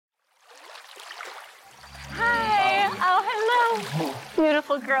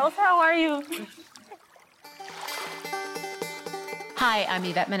beautiful girls. How are you? Hi, I'm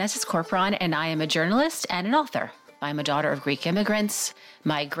Yvette Meneses-Corporon, and I am a journalist and an author. I'm a daughter of Greek immigrants.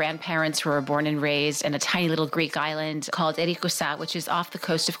 My grandparents were born and raised in a tiny little Greek island called Ereikoussa, which is off the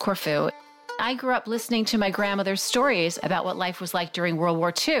coast of Corfu. I grew up listening to my grandmother's stories about what life was like during World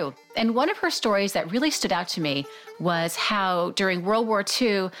War II. And one of her stories that really stood out to me was how during World War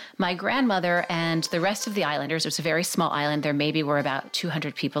II, my grandmother and the rest of the islanders, it was a very small island, there maybe were about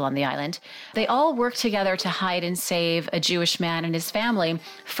 200 people on the island, they all worked together to hide and save a Jewish man and his family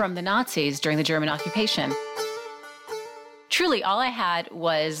from the Nazis during the German occupation. Truly, all I had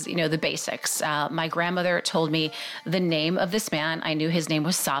was, the basics. My grandmother told me the name of this man. I knew his name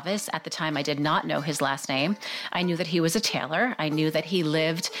was Savas. At the time, I did not know his last name. I knew that he was a tailor. I knew that he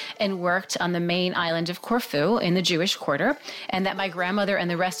lived and worked on the main island of Corfu in the Jewish quarter, and that my grandmother and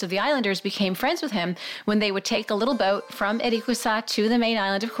the rest of the islanders became friends with him when they would take a little boat from Ereikoussa to the main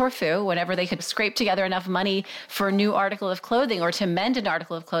island of Corfu whenever they could scrape together enough money for a new article of clothing or to mend an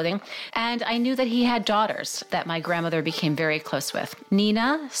article of clothing. And I knew that he had daughters that my grandmother became very close with,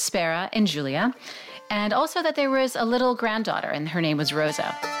 Nina, Spera, and Julia, and also that there was a little granddaughter, and her name was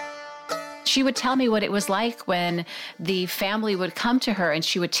Rosa. She would tell me what it was like when the family would come to her and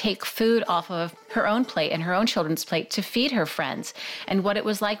she would take food off of her own plate and her own children's plate to feed her friends, and what it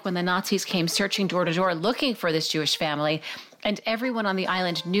was like when the Nazis came searching door to door looking for this Jewish family. And everyone on the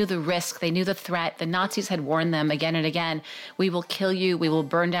island knew the risk. They knew the threat. The Nazis had warned them again and again, we will kill you. We will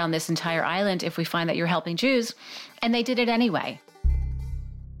burn down this entire island if we find that you're helping Jews. And they did it anyway.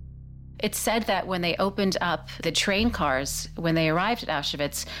 It's said that when they opened up the train cars, when they arrived at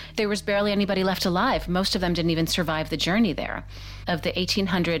Auschwitz, there was barely anybody left alive. Most of them didn't even survive the journey there. Of the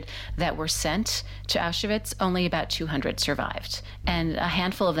 1,800 that were sent to Auschwitz, only about 200 survived. And a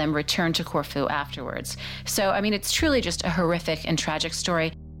handful of them returned to Corfu afterwards. So, it's truly just a horrific and tragic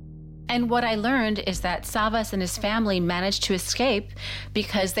story. And what I learned is that Savas and his family managed to escape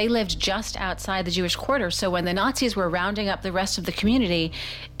because they lived just outside the Jewish quarter. So when the Nazis were rounding up the rest of the community,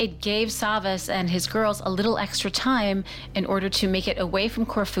 it gave Savas and his girls a little extra time in order to make it away from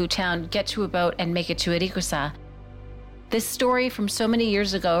Corfu town, get to a boat, and make it to Ereikoussa. This story from so many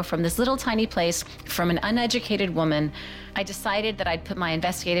years ago, from this little tiny place, from an uneducated woman, I decided that I'd put my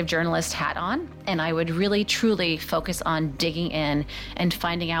investigative journalist hat on and I would really, truly focus on digging in and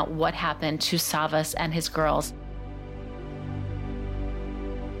finding out what happened to Savas and his girls.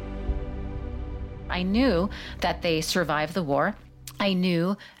 I knew that they survived the war. I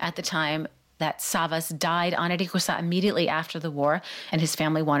knew at the time that Savas died on Ereikoussa immediately after the war, and his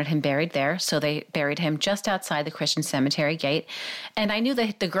family wanted him buried there, so they buried him just outside the Christian cemetery gate. And I knew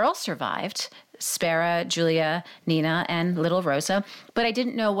that the girls survived, Spera, Julia, Nina, and little Rosa, but I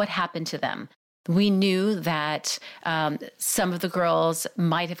didn't know what happened to them. We knew that some of the girls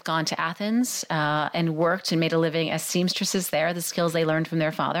might have gone to Athens and worked and made a living as seamstresses there, the skills they learned from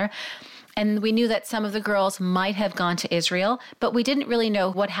their father. And we knew that some of the girls might have gone to Israel, but we didn't really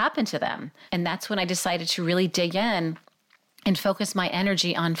know what happened to them. And that's when I decided to really dig in and focus my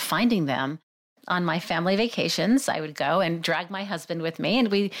energy on finding them. On my family vacations, I would go and drag my husband with me,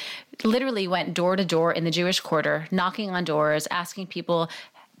 and we literally went door to door in the Jewish quarter, knocking on doors, asking people,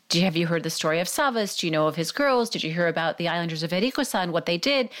 have you heard the story of Savas? Do you know of his girls? Did you hear about the islanders of Ereikoussa and what they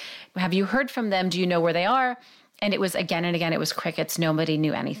did? Have you heard from them? Do you know where they are? And it was again and again, it was crickets. Nobody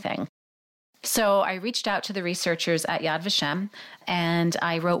knew anything. So I reached out to the researchers at Yad Vashem, and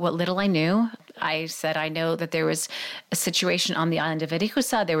I wrote what little I knew. I said, I know that there was a situation on the island of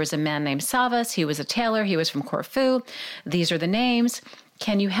Ereikoussa. There was a man named Savas. He was a tailor. He was from Corfu. These are the names.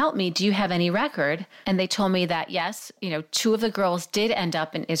 Can you help me? Do you have any record? And they told me that, yes, 2 of the girls did end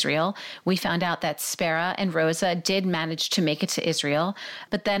up in Israel. We found out that Spera and Rosa did manage to make it to Israel.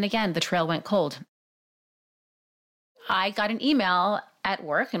 But then again, the trail went cold. I got an email at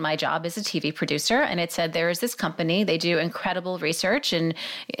work, and my job is a TV producer, and it said there is this company, they do incredible research in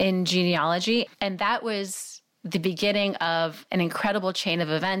genealogy, and that was the beginning of an incredible chain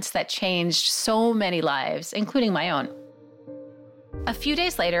of events that changed so many lives, including my own. A few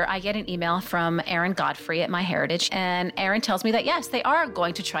days later, I get an email from Aaron Godfrey at MyHeritage, and Aaron tells me that, yes, they are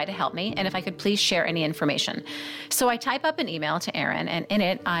going to try to help me, and if I could please share any information. So I type up an email to Aaron, and in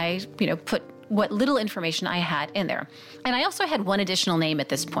it, I put what little information I had in there. And I also had one additional name at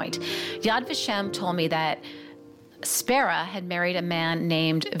this point. Yad Vashem told me that Spera had married a man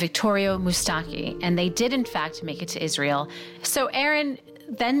named Victorio Mustaki, and they did in fact make it to Israel. So Aaron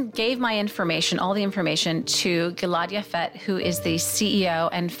then gave my information, all the information, to Gilad Yafet, who is the CEO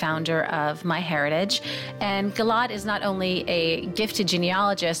and founder of MyHeritage. And Gilad is not only a gifted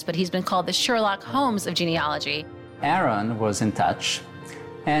genealogist, but he's been called the Sherlock Holmes of genealogy. Aaron was in touch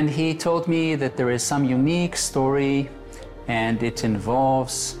And he told me that there is some unique story, and it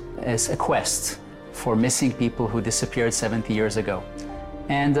involves a quest for missing people who disappeared 70 years ago.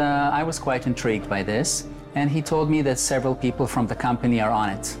 And I was quite intrigued by this, and he told me that several people from the company are on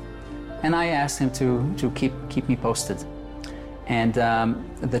it. And I asked him to keep me posted. And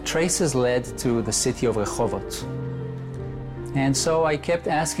the traces led to the city of Rehovot. And so I kept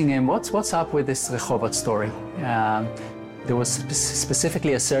asking him, what's up with this Rehovot story? There was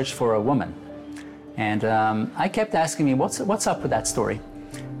specifically a search for a woman. And I kept asking him, what's up with that story?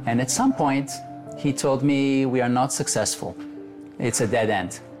 And at some point, he told me, we are not successful. It's a dead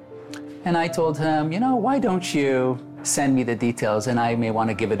end. And I told him, why don't you send me the details and I may want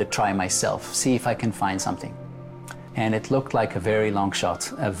to give it a try myself, see if I can find something. And it looked like a very long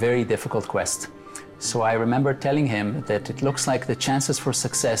shot, a very difficult quest. So I remember telling him that it looks like the chances for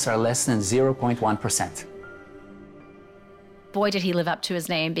success are less than 0.1%. Boy, did he live up to his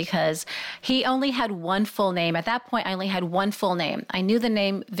name, because he only had one full name. At that point, I only had one full name. I knew the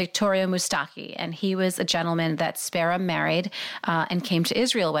name Victoria Mustaki, and he was a gentleman that Spera married and came to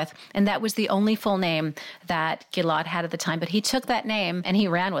Israel with. And that was the only full name that Gilad had at the time. But he took that name and he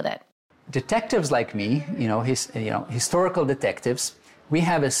ran with it. Detectives like me, historical detectives, we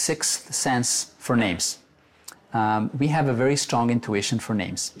have a sixth sense for names. We have a very strong intuition for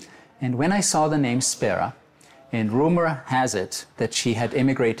names. And when I saw the name Spera, and rumor has it that she had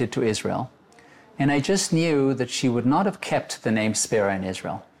immigrated to Israel, and I just knew that she would not have kept the name Spera in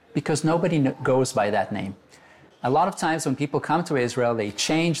Israel, because nobody goes by that name. A lot of times when people come to Israel, they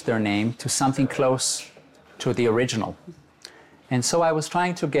change their name to something close to the original. And so I was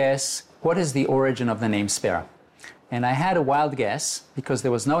trying to guess, what is the origin of the name Spera? And I had a wild guess, because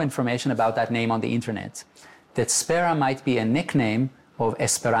there was no information about that name on the internet, that Spera might be a nickname of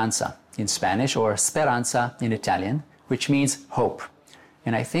Esperanza in Spanish, or Speranza in Italian, which means hope.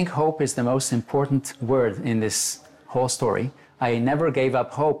 And I think hope is the most important word in this whole story. I never gave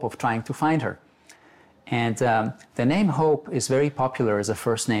up hope of trying to find her. And the name Hope is very popular as a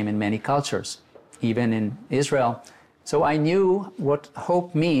first name in many cultures, even in Israel. So I knew what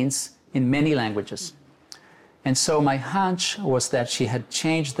hope means in many languages. And so my hunch was that she had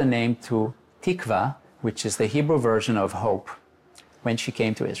changed the name to Tikva, which is the Hebrew version of hope, when she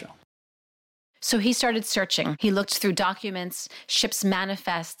came to Israel. So he started searching. He looked through documents, ship's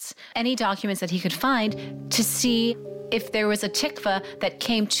manifests, any documents that he could find to see if there was a tikva that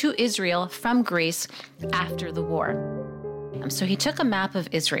came to Israel from Greece after the war. So he took a map of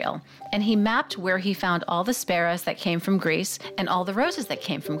Israel and he mapped where he found all the sparrows that came from Greece and all the roses that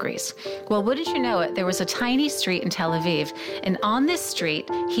came from Greece. Well, wouldn't you know it, there was a tiny street in Tel Aviv, and on this street,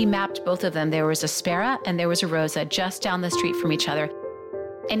 he mapped both of them. There was a sparrow and there was a rosa just down the street from each other.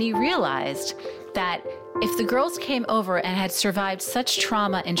 And he realized that if the girls came over and had survived such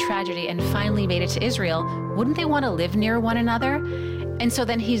trauma and tragedy and finally made it to Israel, wouldn't they want to live near one another? And so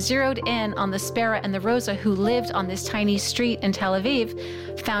then he zeroed in on the sparrow and the rosa who lived on this tiny street in Tel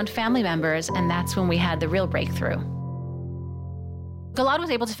Aviv, found family members, and that's when we had the real breakthrough. Gilad was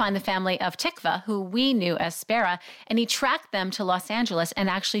able to find the family of Tikva, who we knew as Spera, and he tracked them to Los Angeles and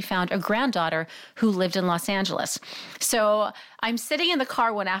actually found a granddaughter who lived in Los Angeles. So I'm sitting in the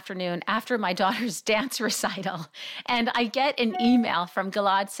car one afternoon after my daughter's dance recital, and I get an email from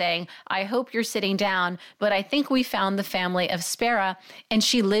Gilad saying, I hope you're sitting down, but I think we found the family of Spera, and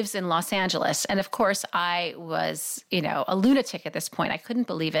she lives in Los Angeles. And of course, I was, a lunatic at this point. I couldn't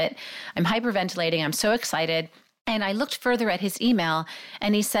believe it. I'm hyperventilating. I'm so excited. And I looked further at his email,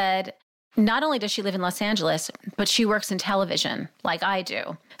 and he said, not only does she live in Los Angeles, but she works in television like I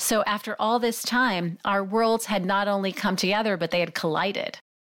do. So after all this time, our worlds had not only come together, but they had collided.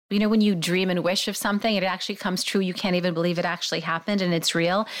 When you dream and wish of something, it actually comes true. You can't even believe it actually happened and it's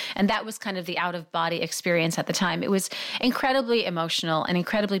real. And that was kind of the out-of-body experience at the time. It was incredibly emotional and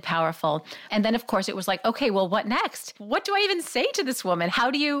incredibly powerful. And then, of course, it was like, okay, well, what next? What do I even say to this woman? How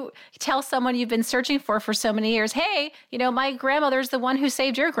do you tell someone you've been searching for so many years, hey, my grandmother's the one who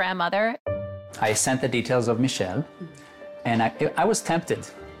saved your grandmother? I sent the details of Michelle, and I was tempted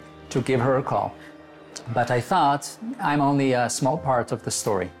to give her a call. But I thought, I'm only a small part of the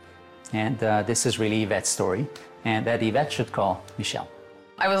story. And this is really Yvette's story, and that Yvette should call Michelle.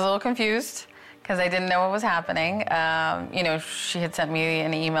 I was a little confused because I didn't know what was happening. She had sent me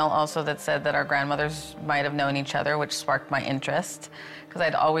an email also that said that our grandmothers might have known each other, which sparked my interest because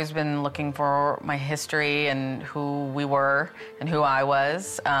I'd always been looking for my history and who we were and who I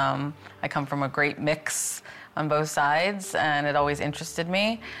was. I come from a great mix on both sides, and it always interested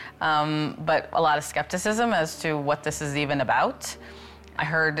me, but a lot of skepticism as to what this is even about. I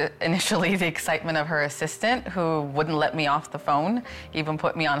heard initially the excitement of her assistant, who wouldn't let me off the phone, even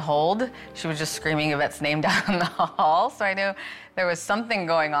put me on hold. She was just screaming Yvette's name down the hall, so I knew there was something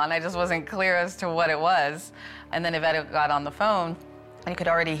going on. I just wasn't clear as to what it was. And then Yvette got on the phone, and you could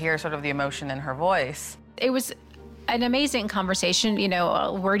already hear sort of the emotion in her voice. It was an amazing conversation.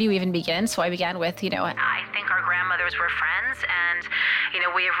 Where do you even begin? So I began with, I think our grandmothers were friends, and,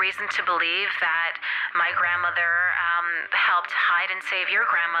 we have reason to believe that my grandmother helped hide and save your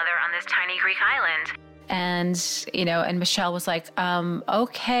grandmother on this tiny Greek island. And Michelle was like,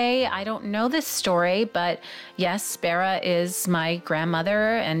 okay, I don't know this story, but yes, Spera is my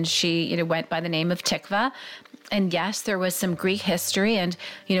grandmother, and she, went by the name of Tikva. And yes, there was some Greek history, and,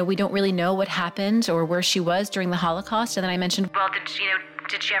 we don't really know what happened or where she was during the Holocaust. And then I mentioned, well,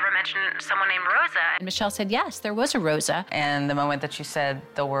 did she ever mention someone named Rosa? And Michelle said, yes, there was a Rosa. And the moment that she said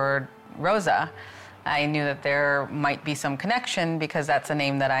the word Rosa, I knew that there might be some connection, because that's a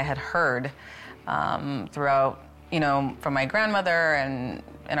name that I had heard throughout, from my grandmother and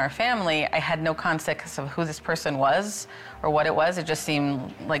in our family. I had no context of who this person was or what it was. It just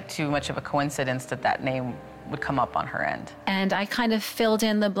seemed like too much of a coincidence that name would come up on her end. And I kind of filled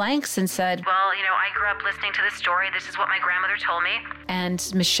in the blanks and said, well, I grew up listening to this story. This is what my grandmother told me. And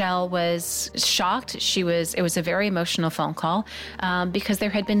Michelle was shocked. It was a very emotional phone call because there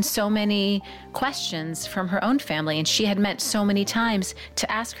had been so many questions from her own family, and she had met so many times to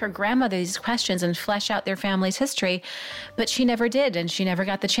ask her grandmother these questions and flesh out their family's history, but she never did, and she never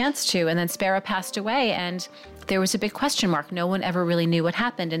got the chance to. And then Spera passed away, and there was a big question mark. No one ever really knew what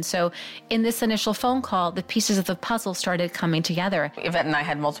happened. And so in this initial phone call, the pieces of the puzzle started coming together. Yvette and I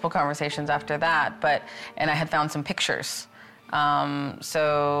had multiple conversations after that, and I had found some pictures.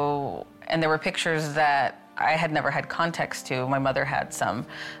 And there were pictures that I had never had context to. My mother had some,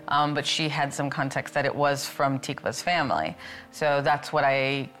 but she had some context that it was from Tikva's family. So that's what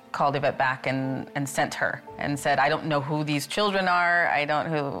I called Yvette back and sent her and said, I don't know who these children are. I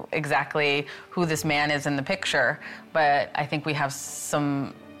don't know exactly who this man is in the picture, but I think we have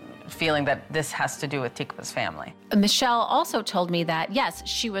some feeling that this has to do with Tikva's family. Michelle also told me that, yes,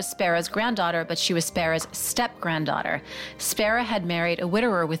 she was Spera's granddaughter, but she was Spera's step-granddaughter. Spera had married a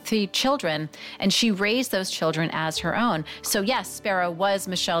widower with 3 children, and she raised those children as her own. So yes, Spera was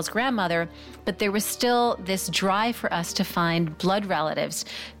Michelle's grandmother, but there was still this drive for us to find blood relatives,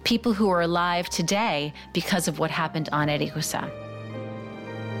 people who are alive today because of what happened on Ereikoussa.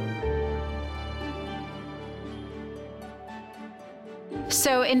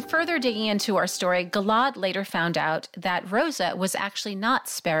 So in further digging into our story, Gilad later found out that Rosa was actually not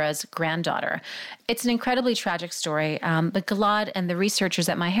Spera's granddaughter. It's an incredibly tragic story, but Gilad and the researchers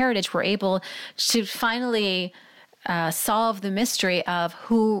at MyHeritage were able to finally solve the mystery of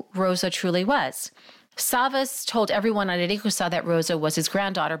who Rosa truly was. Savas told everyone on Ereikoussa that Rosa was his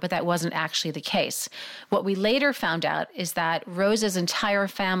granddaughter, but that wasn't actually the case. What we later found out is that Rosa's entire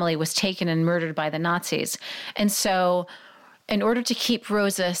family was taken and murdered by the Nazis. And so in order to keep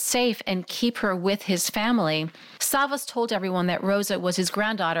Rosa safe and keep her with his family, Savas told everyone that Rosa was his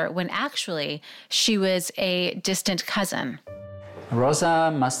granddaughter when actually she was a distant cousin.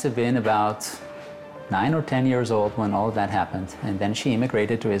 Rosa must have been about 9 or 10 years old when all of that happened, and then she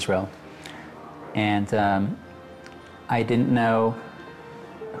immigrated to Israel. And I didn't know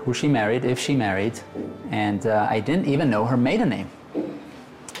who she married, if she married, and I didn't even know her maiden name.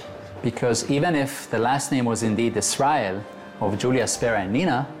 Because even if the last name was indeed Israel, of Julia, Spera, and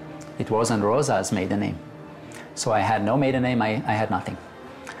Nina, it wasn't Rosa's maiden name. So I had no maiden name, I had nothing.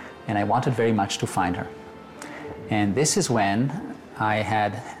 And I wanted very much to find her. And this is when I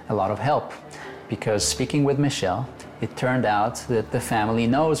had a lot of help, because speaking with Michelle, it turned out that the family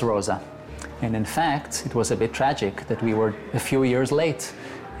knows Rosa. And in fact, it was a bit tragic that we were a few years late,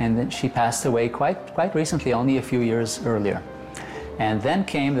 and that she passed away quite recently, only a few years earlier. And then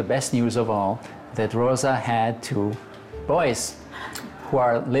came the best news of all, that Rosa had 2 boys who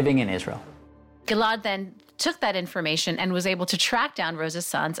are living in Israel. Gilad then took that information and was able to track down Rosa's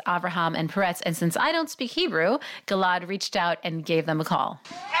sons, Avraham and Peretz. And since I don't speak Hebrew, Gilad reached out and gave them a call.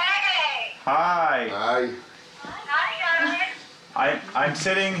 Hey! Hi. Hi. Hi, I'm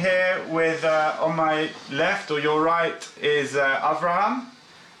sitting here with, on my left or your right is Avraham,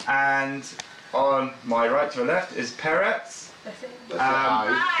 and on my right to your left is Peretz.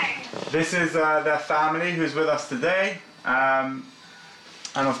 This is their family who's with us today. And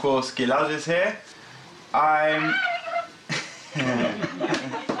of course Gilad is here. I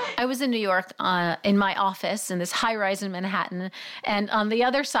was in New York in my office in this high rise in Manhattan. And on the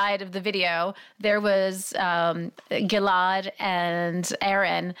other side of the video, there was Gilad and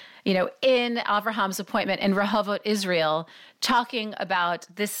Aaron, in Abraham's appointment in Rehovot, Israel, talking about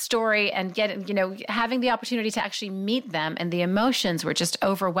this story and having the opportunity to actually meet them. And the emotions were just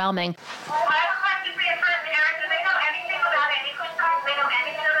overwhelming. I would like to reaffirm, Aaron, do they know anything about Ereikoussa? Do they know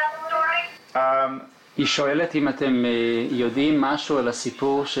anything about the story? היא שואלת אם אתם יודעים משהו על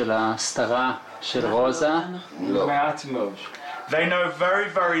הסיפור של ההסתרה של רוזה. לא. מעט מאוד. They know very,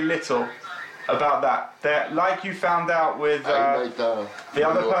 very little about that. Like you found out with the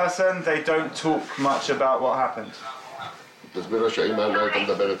other person, they don't talk much about what happened.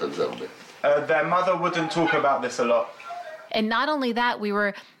 Their mother wouldn't talk about this a lot. And not only that, we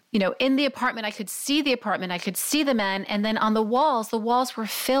were in the apartment, I could see the apartment, I could see the men, and then on the walls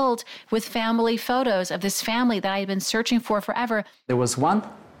were filled with family photos of this family that I had been searching for forever. There was one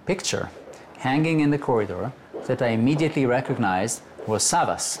picture hanging in the corridor that I immediately recognized was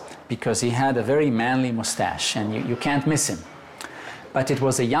Savas, because he had a very manly mustache, and you can't miss him. But it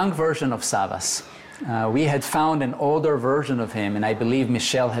was a young version of Savas. We had found an older version of him, and I believe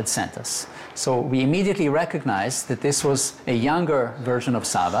Michelle had sent us. So we immediately recognized that this was a younger version of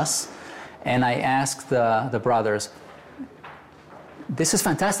Savas, and I asked the brothers, this is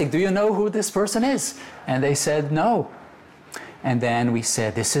fantastic, do you know who this person is? And they said no. And then we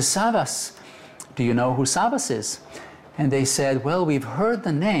said, this is Savas. Do you know who Savas is? And they said, well, we've heard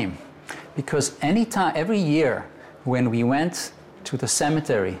the name, because every year when we went to the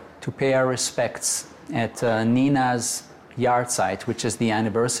cemetery to pay our respects at Nina's yard site, which is the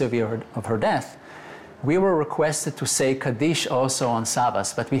anniversary of her death, we were requested to say Kaddish also on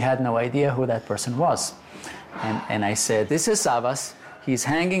Savas, but we had no idea who that person was. And I said, this is Savas, he's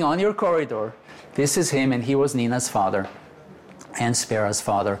hanging on your corridor, this is him, and he was Nina's father and Spera's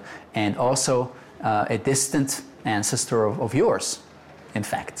father, and also a distant ancestor of yours, in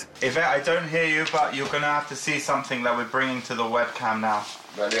fact. Yvette, I don't hear you, but you're going to have to see something that we're bringing to the webcam now.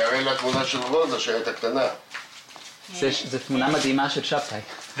 זו תמונה מדהימה של שבתאי.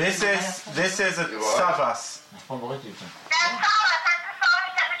 This is a Savas.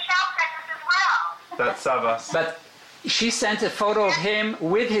 That's Savas. But she sent a photo of him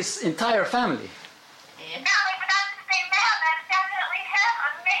with his entire family.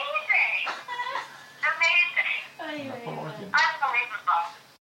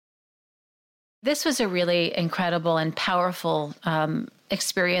 This was a really incredible and powerful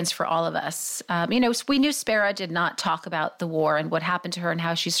experience for all of us. We knew Spera did not talk about the war, and what happened to her and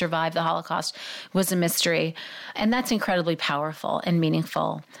how she survived the Holocaust was a mystery. And that's incredibly powerful and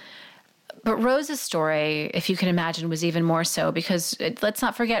meaningful. But Rosa's story, if you can imagine, was even more so, because let's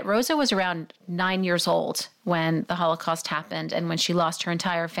not forget, Rosa was around 9 years old when the Holocaust happened and when she lost her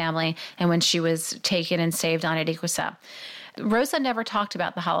entire family and when she was taken and saved on Ereikoussa. Rosa never talked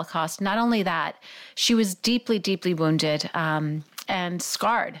about the Holocaust. Not only that, she was deeply, deeply wounded and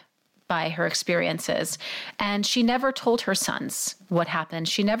scarred by her experiences. And she never told her sons what happened.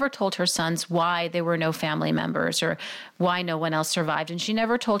 She never told her sons why there were no family members or why no one else survived. And she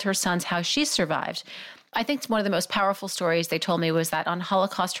never told her sons how she survived. I think one of the most powerful stories they told me was that on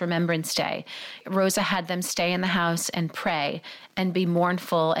Holocaust Remembrance Day, Rosa had them stay in the house and pray and be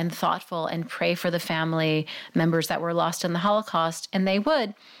mournful and thoughtful and pray for the family members that were lost in the Holocaust. And they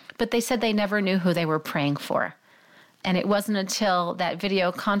would, but they said they never knew who they were praying for. And it wasn't until that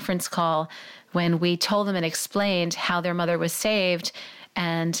video conference call when we told them and explained how their mother was saved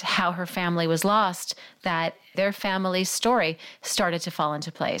and how her family was lost that their family's story started to fall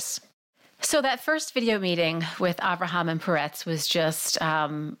into place. So that first video meeting with Avraham and Peretz was just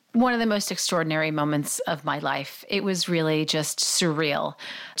one of the most extraordinary moments of my life. It was really just surreal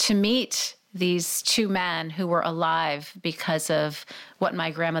to meet these two men who were alive because of what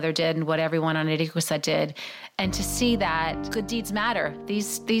my grandmother did and what everyone on Ereikoussa did, and to see that good deeds matter.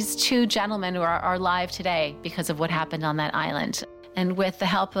 These two gentlemen who are alive today because of what happened on that island. And with the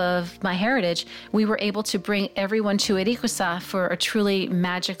help of my heritage, we were able to bring everyone to Ereikoussa for a truly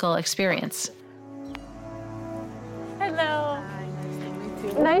magical experience. Hello.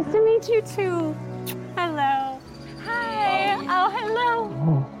 Nice to meet you too. Hello. Hi. Oh, hello.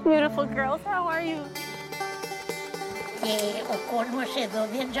 Beautiful girls, how are you? Ο κόσμος εδώ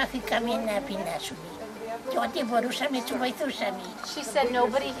δεν τζάθηκαμε να πεινάσουμε. Και ό,τι μπορούσαμε τους βοηθούσαμε. She said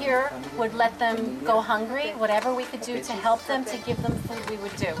nobody here would let them go hungry. Whatever we could do to help them, to give them food, we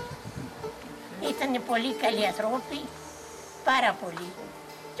would do. Ήτανε πολύ καλοί άνθρωποι, πάρα πολύ.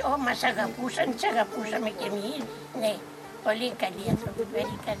 Μας αγαπούσαν, τις αγαπούσαμε κι εμείς. Ναι, πολύ καλοί άνθρωποι,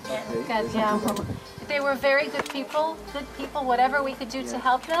 very καλοί άνθρωποι. they were very good people, whatever we could do to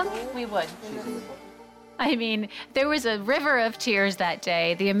help them, we would. I mean, there was a river of tears that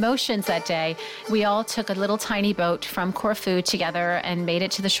day, the emotions that day. We all took a little tiny boat from Corfu together and made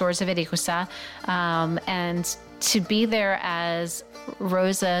it to the shores of Ereikoussa. And to be there as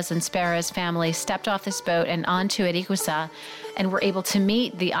Rosa's and Spera's family stepped off this boat and onto Ereikoussa and were able to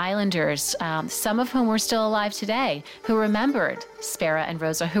meet the islanders, some of whom were still alive today, who remembered Spera and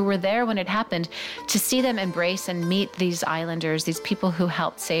Rosa, who were there when it happened, to see them embrace and meet these islanders, these people who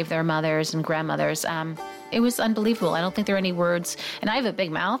helped save their mothers and grandmothers. It was unbelievable. I don't think there are any words. And I have a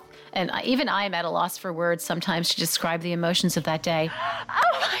big mouth, and even I am at a loss for words sometimes to describe the emotions of that day.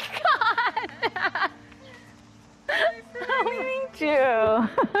 Oh my God! Thank you.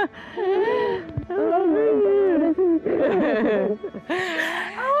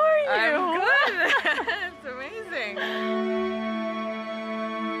 How are you? I'm good. It's amazing.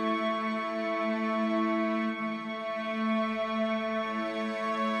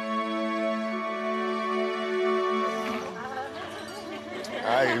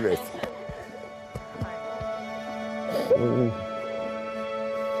 Hi, Ives.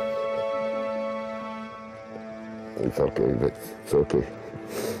 It's okay, Ives. It's okay.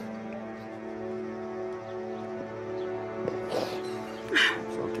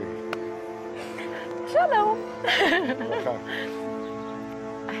 It's okay. Shalom.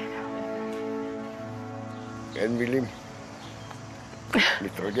 אין מילים.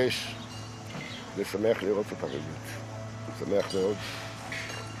 מתרגש. זה שמח לראות אותה רגע. שמח מאוד.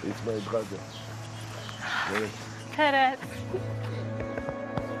 It's my brother. Correct.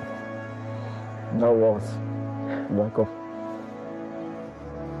 No words. D'accord.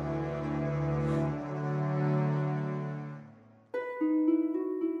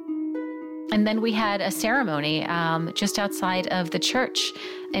 And then we had a ceremony just outside of the church.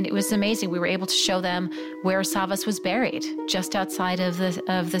 And it was amazing. We were able to show them where Savas was buried, just outside of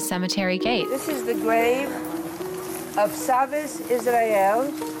the cemetery gate. This is the grave of Savas Israel.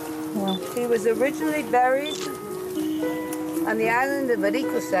 Wow. He was originally buried on the island of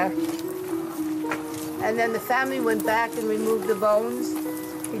Ereikoussa. And then the family went back and removed the bones.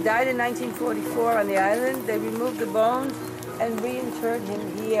 He died in 1944 on the island. They removed the bones and reinterred him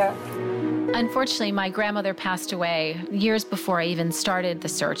here. Unfortunately, my grandmother passed away years before I even started the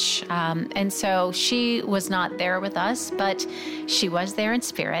search. And so she was not there with us, but she was there in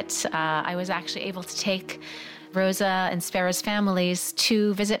spirit. I was actually able to take Rosa and Spera's families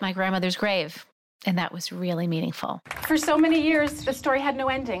to visit my grandmother's grave. And that was really meaningful. For so many years, the story had no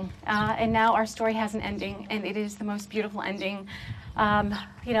ending. And now our story has an ending, and it is the most beautiful ending.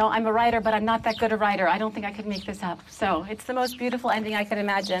 You know, I'm a writer, but I'm not that good a writer. I don't think I could make this up. So it's the most beautiful ending I could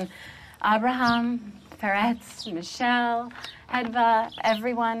imagine. Abraham, Peretz, Michelle, Hedva,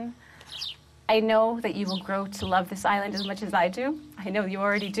 everyone. I know that you will grow to love this island as much as I do. I know you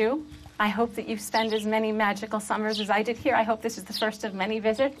already do. I hope that you spend as many magical summers as I did here. I hope this is the first of many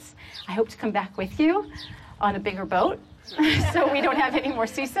visits. I hope to come back with you on a bigger boat so we don't have any more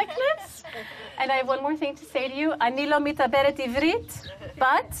seasickness. And I have one more thing to say to you. Ani lo mitadberet ivrit,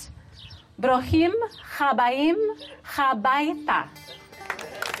 but brochim chabayim chabayta.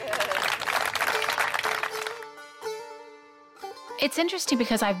 It's interesting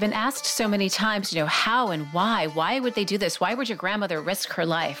because I've been asked so many times, how and why? Why would they do this? Why would your grandmother risk her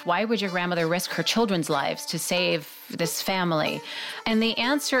life? Why would your grandmother risk her children's lives to save this family? And the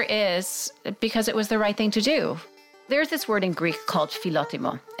answer is because it was the right thing to do. There's this word in Greek called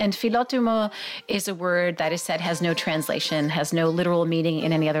philotimo. And philotimo is a word that is said has no translation, has no literal meaning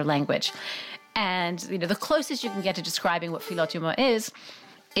in any other language. And, the closest you can get to describing what philotimo is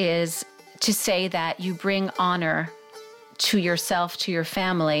to say that you bring honor to yourself, to your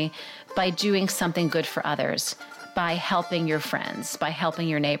family, by doing something good for others, by helping your friends, by helping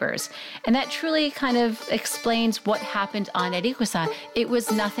your neighbors. And that truly kind of explains what happened on Ereikoussa. It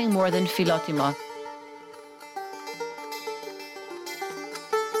was nothing more than philotimo.